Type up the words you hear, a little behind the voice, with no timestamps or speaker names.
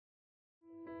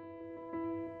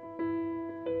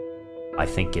I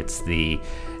think it's the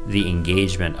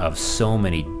engagement of so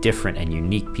many different and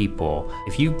unique people.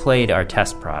 If you played our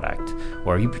test product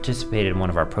or you participated in one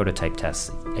of our prototype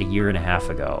tests a year and a half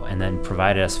ago and then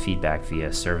provided us feedback via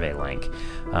a survey link,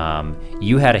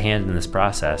 you had a hand in this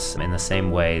process in the same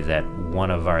way that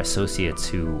one of our associates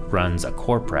who runs a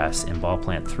core press in Ball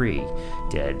Plant 3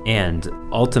 did. And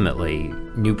ultimately,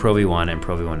 new Pro V1 and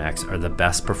Pro V1X are the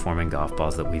best performing golf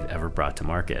balls that we've ever brought to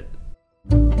market.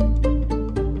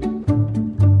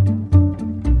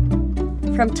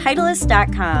 From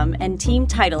Titleist.com and Team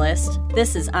Titleist,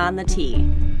 this is On the Tee.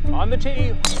 On the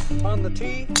tee, on the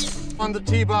tee, on the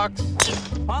tee box,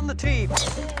 on the tee.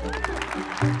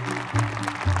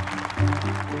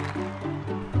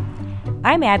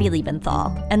 I'm Abby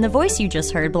Liebenthal, and the voice you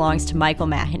just heard belongs to Michael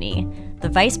Mahoney, the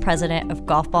Vice President of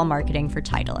Golf Ball Marketing for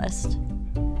Titleist.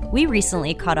 We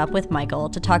recently caught up with Michael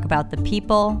to talk about the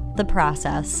people, the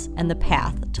process, and the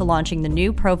path to launching the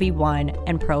new Pro V1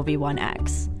 and Pro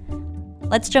V1X.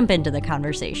 Let's jump into the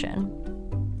conversation.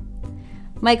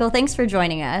 Michael, thanks for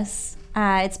joining us.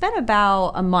 It's been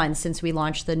about a month since we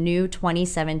launched the new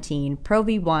 2017 Pro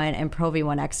V1 and Pro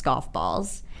V1X golf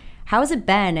balls. How has it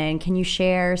been, and can you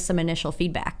share some initial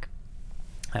feedback?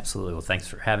 Absolutely. Well, thanks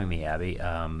for having me, Abby.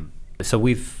 So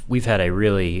we've had a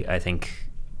really, I think,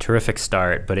 terrific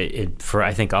start, but for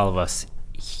I think all of us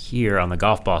here on the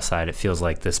golf ball side, it feels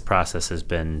like this process has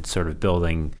been sort of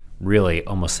building really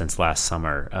almost since last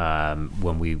summer,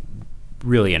 when we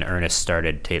really in earnest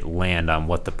started to land on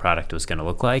what the product was going to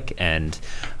look like. And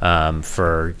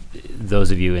for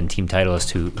those of you in Team Titleist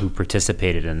who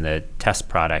participated in the test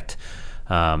product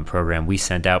program, we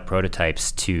sent out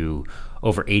prototypes to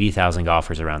over 80,000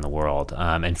 golfers around the world.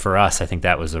 And for us, I think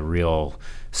that was a real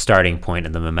starting point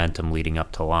in the momentum leading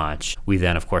up to launch. We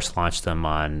then, of course, launched them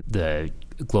on the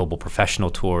global professional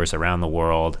tours around the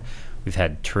world. We've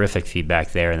had terrific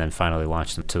feedback there, and then finally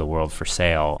launched them to the world for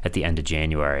sale at the end of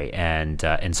January. And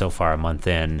so far, a month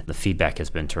in, the feedback has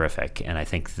been terrific. And I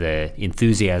think the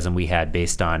enthusiasm we had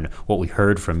based on what we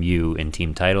heard from you in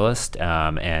Team Titleist,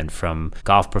 and from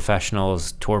golf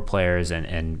professionals, tour players,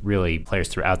 and really players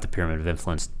throughout the Pyramid of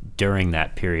Influence during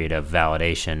that period of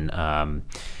validation,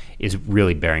 is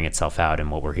really bearing itself out in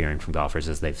what we're hearing from golfers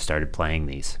as they've started playing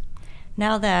these.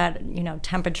 Now that,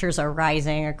 temperatures are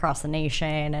rising across the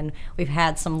nation and we've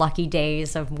had some lucky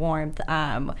days of warmth,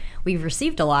 we've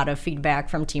received a lot of feedback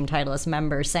from Team Titleist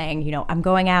members saying, I'm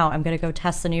going out, I'm going to go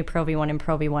test the new Pro V1 and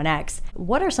Pro V1X.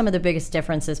 What are some of the biggest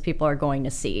differences people are going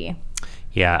to see?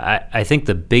 Yeah, I think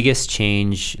the biggest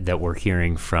change that we're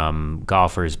hearing from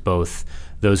golfers, both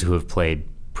those who have played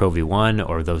Pro V1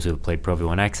 or those who have played Pro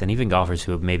V1X, and even golfers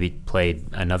who have maybe played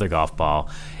another golf ball,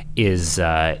 is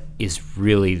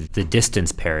really the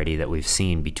distance parity that we've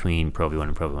seen between Pro V1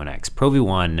 and Pro V1X. Pro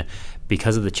V1,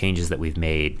 because of the changes that we've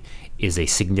made, is a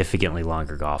significantly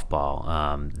longer golf ball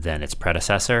than its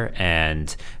predecessor,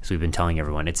 and as we've been telling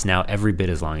everyone, it's now every bit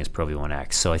as long as Pro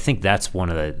V1X. So I think that's one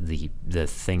of the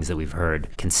things that we've heard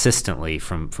consistently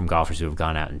from golfers who have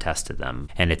gone out and tested them.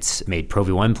 And it's made Pro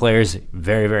V1 players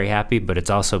very, very happy, but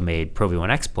it's also made Pro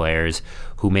V1X players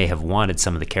who may have wanted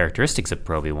some of the characteristics of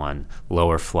Pro V1,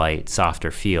 lower flight,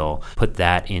 softer feel, put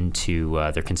that into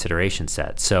their consideration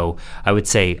set. So I would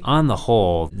say on the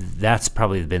whole, that's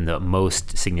probably been the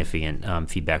most significant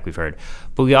feedback we've heard.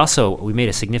 But we made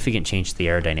a significant change to the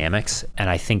aerodynamics, and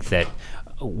I think that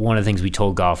one of the things we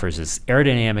told golfers is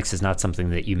aerodynamics is not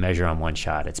something that you measure on one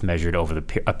shot. It's measured over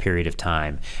a period of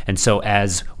time. And so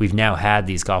as we've now had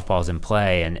these golf balls in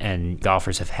play and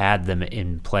golfers have had them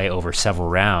in play over several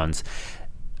rounds,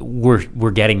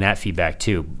 we're getting that feedback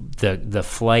too. The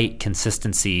flight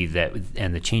consistency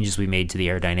and the changes we made to the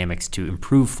aerodynamics to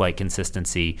improve flight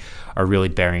consistency are really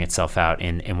bearing itself out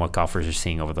in what golfers are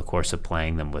seeing over the course of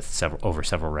playing them with over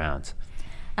several rounds.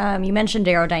 You mentioned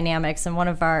aerodynamics, and one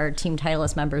of our Team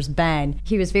Titleist members, Ben,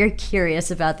 he was very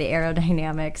curious about the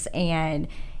aerodynamics, and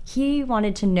he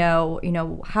wanted to know,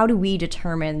 how do we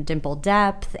determine dimple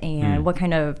depth, and what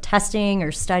kind of testing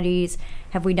or studies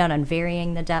have we done on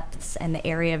varying the depths and the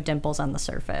area of dimples on the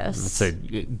surface? That's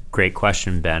a great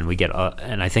question, Ben. We get,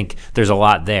 and I think there's a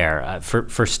lot there.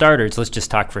 For starters, let's just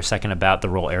talk for a second about the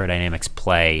role aerodynamics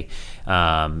play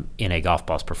in a golf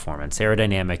ball's performance.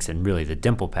 Aerodynamics and really the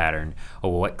dimple pattern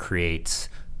are what creates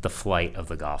the flight of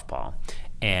the golf ball.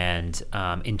 And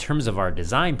in terms of our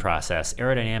design process,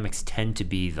 aerodynamics tend to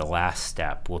be the last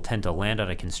step. We'll tend to land on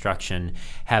a construction,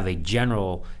 have a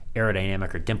general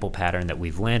aerodynamic or dimple pattern that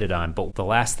we've landed on, but the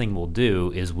last thing we'll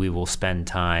do is we will spend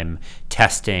time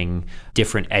testing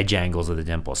different edge angles of the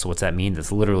dimple. So what's that mean?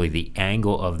 That's literally the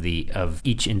angle of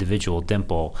each individual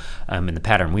dimple in the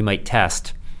pattern. We might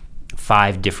test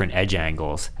 5 different edge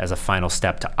angles as a final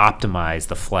step to optimize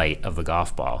the flight of the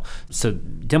golf ball. So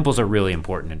dimples are really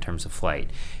important in terms of flight.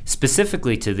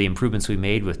 Specifically to the improvements we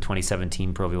made with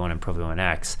 2017 Pro V1 and Pro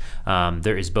V1X,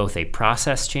 there is both a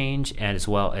process change and as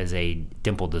well as a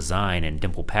dimple design and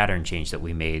dimple pattern change that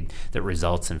we made that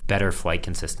results in better flight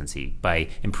consistency by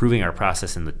improving our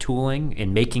process in the tooling,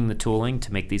 in making the tooling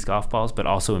to make these golf balls, but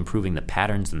also improving the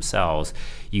patterns themselves.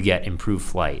 You get improved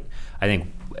flight. I think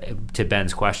to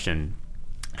Ben's question,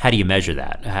 how do you measure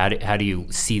that? How do you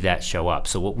see that show up?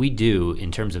 So what we do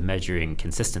in terms of measuring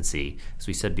consistency, as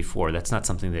we said before, that's not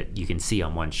something that you can see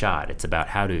on one shot. It's about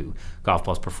how do golf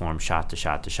balls perform shot to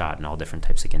shot to shot in all different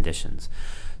types of conditions.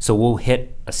 So we'll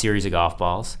hit a series of golf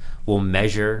balls. We'll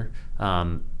measure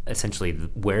essentially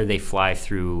where they fly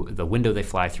through, the window they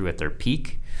fly through at their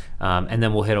peak, and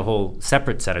then we'll hit a whole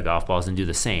separate set of golf balls and do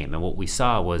the same. And what we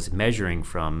saw was measuring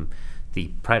from the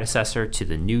predecessor to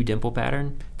the new dimple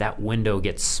pattern, that window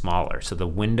gets smaller. So the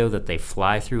window that they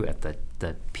fly through at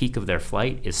the peak of their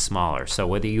flight is smaller. So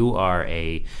whether you are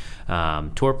a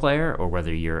tour player or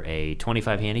whether you're a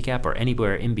 25 handicap or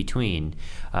anywhere in between,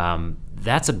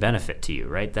 that's a benefit to you,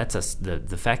 right? That's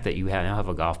the fact that you now have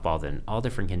a golf ball that in all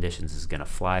different conditions is going to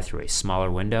fly through a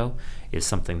smaller window is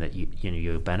something that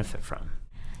you benefit from.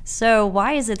 So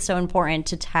why is it so important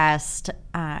to test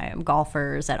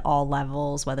golfers at all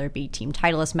levels, whether it be Team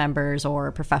Titleist members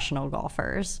or professional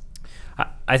golfers?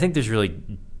 I think there's really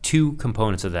 2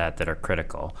 components of that are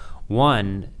critical.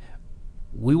 One,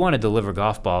 we want to deliver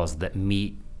golf balls that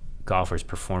meet golfers'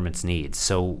 performance needs.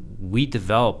 So we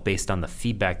develop based on the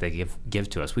feedback they give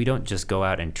to us. We don't just go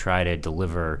out and try to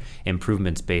deliver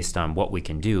improvements based on what we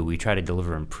can do. We try to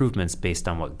deliver improvements based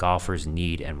on what golfers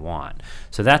need and want.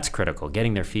 So that's critical,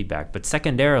 getting their feedback. But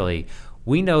secondarily,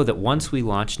 we know that once we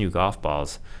launch new golf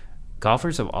balls,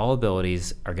 golfers of all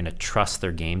abilities are going to trust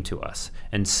their game to us.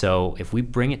 And so if we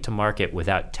bring it to market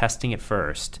without testing it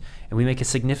first, and we make a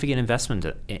significant investment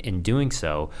in doing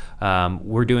so,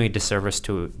 we're doing a disservice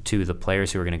to the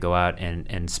players who are going to go out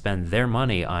and spend their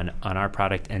money on our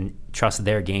product and trust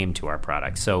their game to our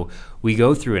product. So we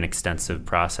go through an extensive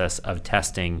process of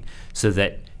testing so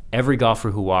that every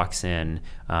golfer who walks in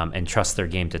and trusts their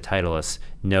game to Titleist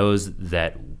knows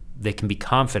that they can be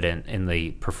confident in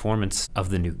the performance of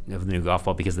the new golf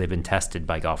ball because they've been tested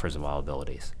by golfers of all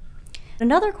abilities.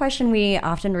 Another question we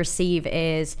often receive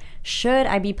is, should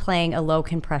I be playing a low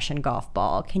compression golf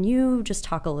ball? Can you just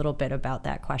talk a little bit about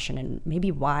that question and maybe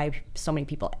why so many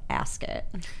people ask it?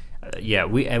 Yeah,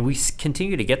 we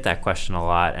continue to get that question a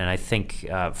lot, and I think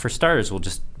for starters,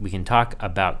 we can talk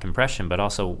about compression, but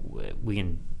also we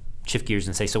can shift gears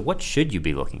and say, so what should you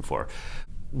be looking for?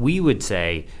 We would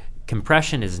say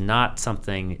compression is not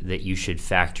something that you should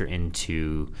factor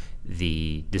into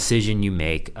the decision you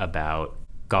make about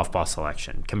golf ball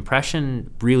selection.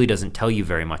 Compression really doesn't tell you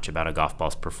very much about a golf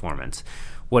ball's performance.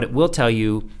 What it will tell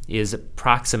you is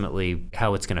approximately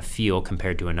how it's going to feel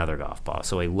compared to another golf ball.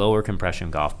 So a lower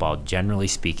compression golf ball, generally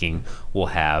speaking, will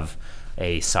have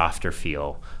a softer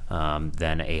feel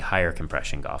than a higher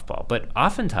compression golf ball. But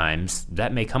oftentimes,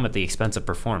 that may come at the expense of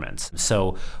performance.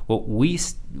 So what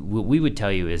we would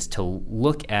tell you is to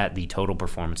look at the total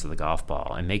performance of the golf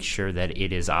ball and make sure that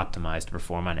it is optimized to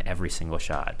perform on every single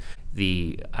shot.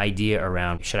 The idea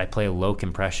around, should I play a low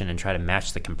compression and try to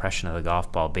match the compression of the golf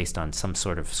ball based on some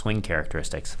sort of swing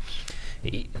characteristics?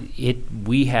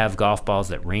 We have golf balls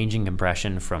that range in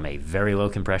compression from a very low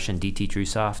compression DT True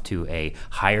Soft to a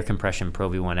higher compression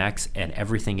Pro V1X and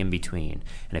everything in between.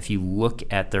 And if you look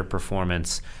at their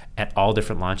performance at all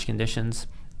different launch conditions,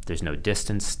 there's no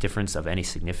distance difference of any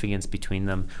significance between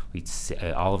them.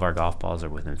 All of our golf balls are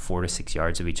within 4 to 6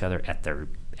 yards of each other at their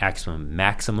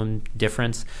maximum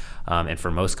difference. And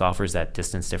for most golfers, that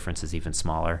distance difference is even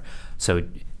smaller. So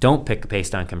don't pick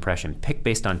based on compression. Pick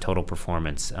based on total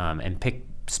performance, and pick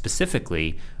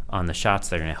specifically on the shots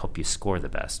that are going to help you score the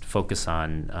best. Focus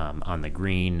on the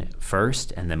green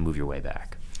first, and then move your way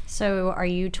back. So are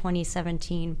you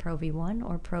 2017 Pro V1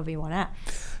 or Pro V1X?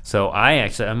 So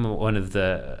I'm one of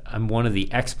the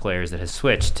X players that has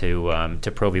switched to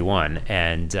Pro V1,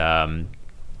 and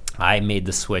I made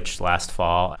the switch last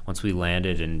fall once we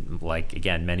landed, and like,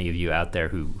 again, many of you out there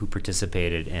who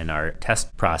participated in our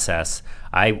test process,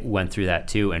 I went through that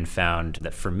too and found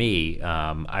that for me,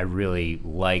 I really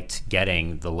liked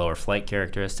getting the lower flight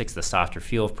characteristics, the softer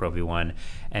feel of Pro V1,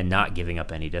 and not giving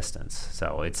up any distance.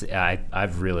 So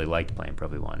I've really liked playing Pro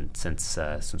V1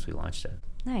 since we launched it.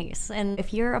 Nice. And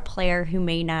if you're a player who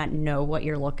may not know what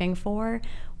you're looking for,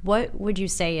 What would you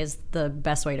say is the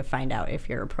best way to find out if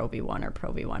you're a Pro V1 or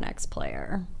Pro V1X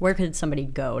player? Where could somebody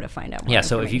go to find out more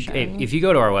information? So if you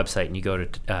go to our website and you go to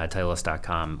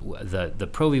Titleist.com, the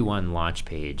Pro V1 launch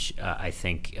page, I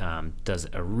think, does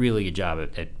a really good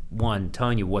job at one,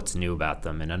 telling you what's new about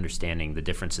them and understanding the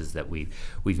differences that we've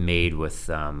made with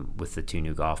the two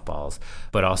new golf balls,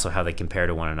 but also how they compare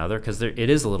to one another, because it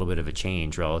is a little bit of a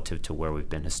change relative to where we've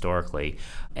been historically,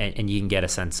 and you can get a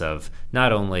sense of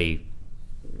not only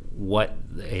what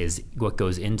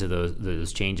goes into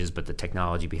those changes, but the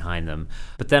technology behind them.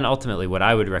 But then ultimately, what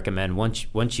I would recommend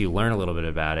once you learn a little bit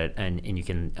about it, and you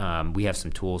can, we have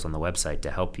some tools on the website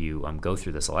to help you go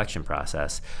through the selection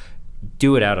process.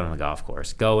 Do it out on the golf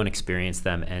course. Go and experience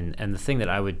them. And the thing that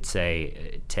I would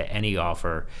say to any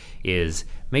golfer is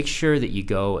make sure that you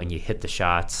go and you hit the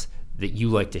shots that you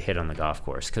like to hit on the golf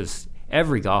course, because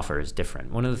every golfer is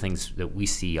different. One of the things that we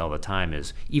see all the time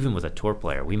is, even with a tour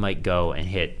player, we might go and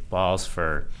hit balls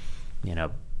for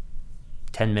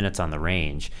 10 minutes on the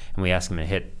range, and we ask them to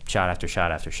hit shot after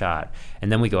shot after shot, and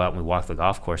then we go out and we walk the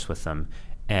golf course with them,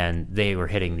 and they were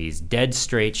hitting these dead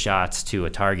straight shots to a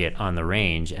target on the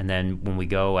range, and then when we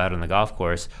go out on the golf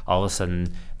course, all of a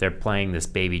sudden they're playing this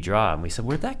baby draw, and we said,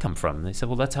 where'd that come from? And they said,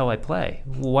 well, that's how I play.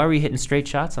 Well, why were you hitting straight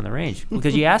shots on the range?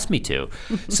 Because you asked me to.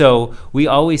 So we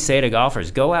always say to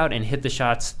golfers, go out and hit the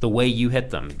shots the way you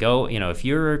hit them. Go, if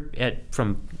you're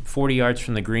from 40 yards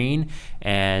from the green,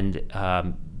 and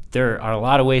there are a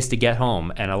lot of ways to get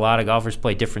home, and a lot of golfers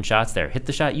play different shots there. Hit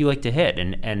the shot you like to hit,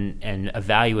 and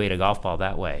evaluate a golf ball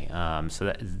that way. So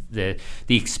that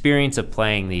the experience of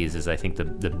playing these is, I think,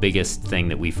 the biggest thing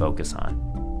that we focus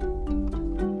on.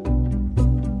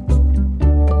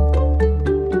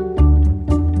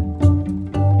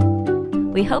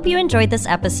 We hope you enjoyed this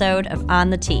episode of On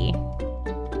the Tee.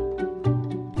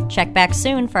 Check back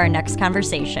soon for our next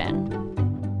conversation.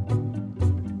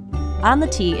 On the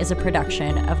Tee is a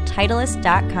production of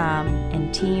Titleist.com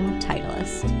and Team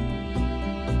Titleist.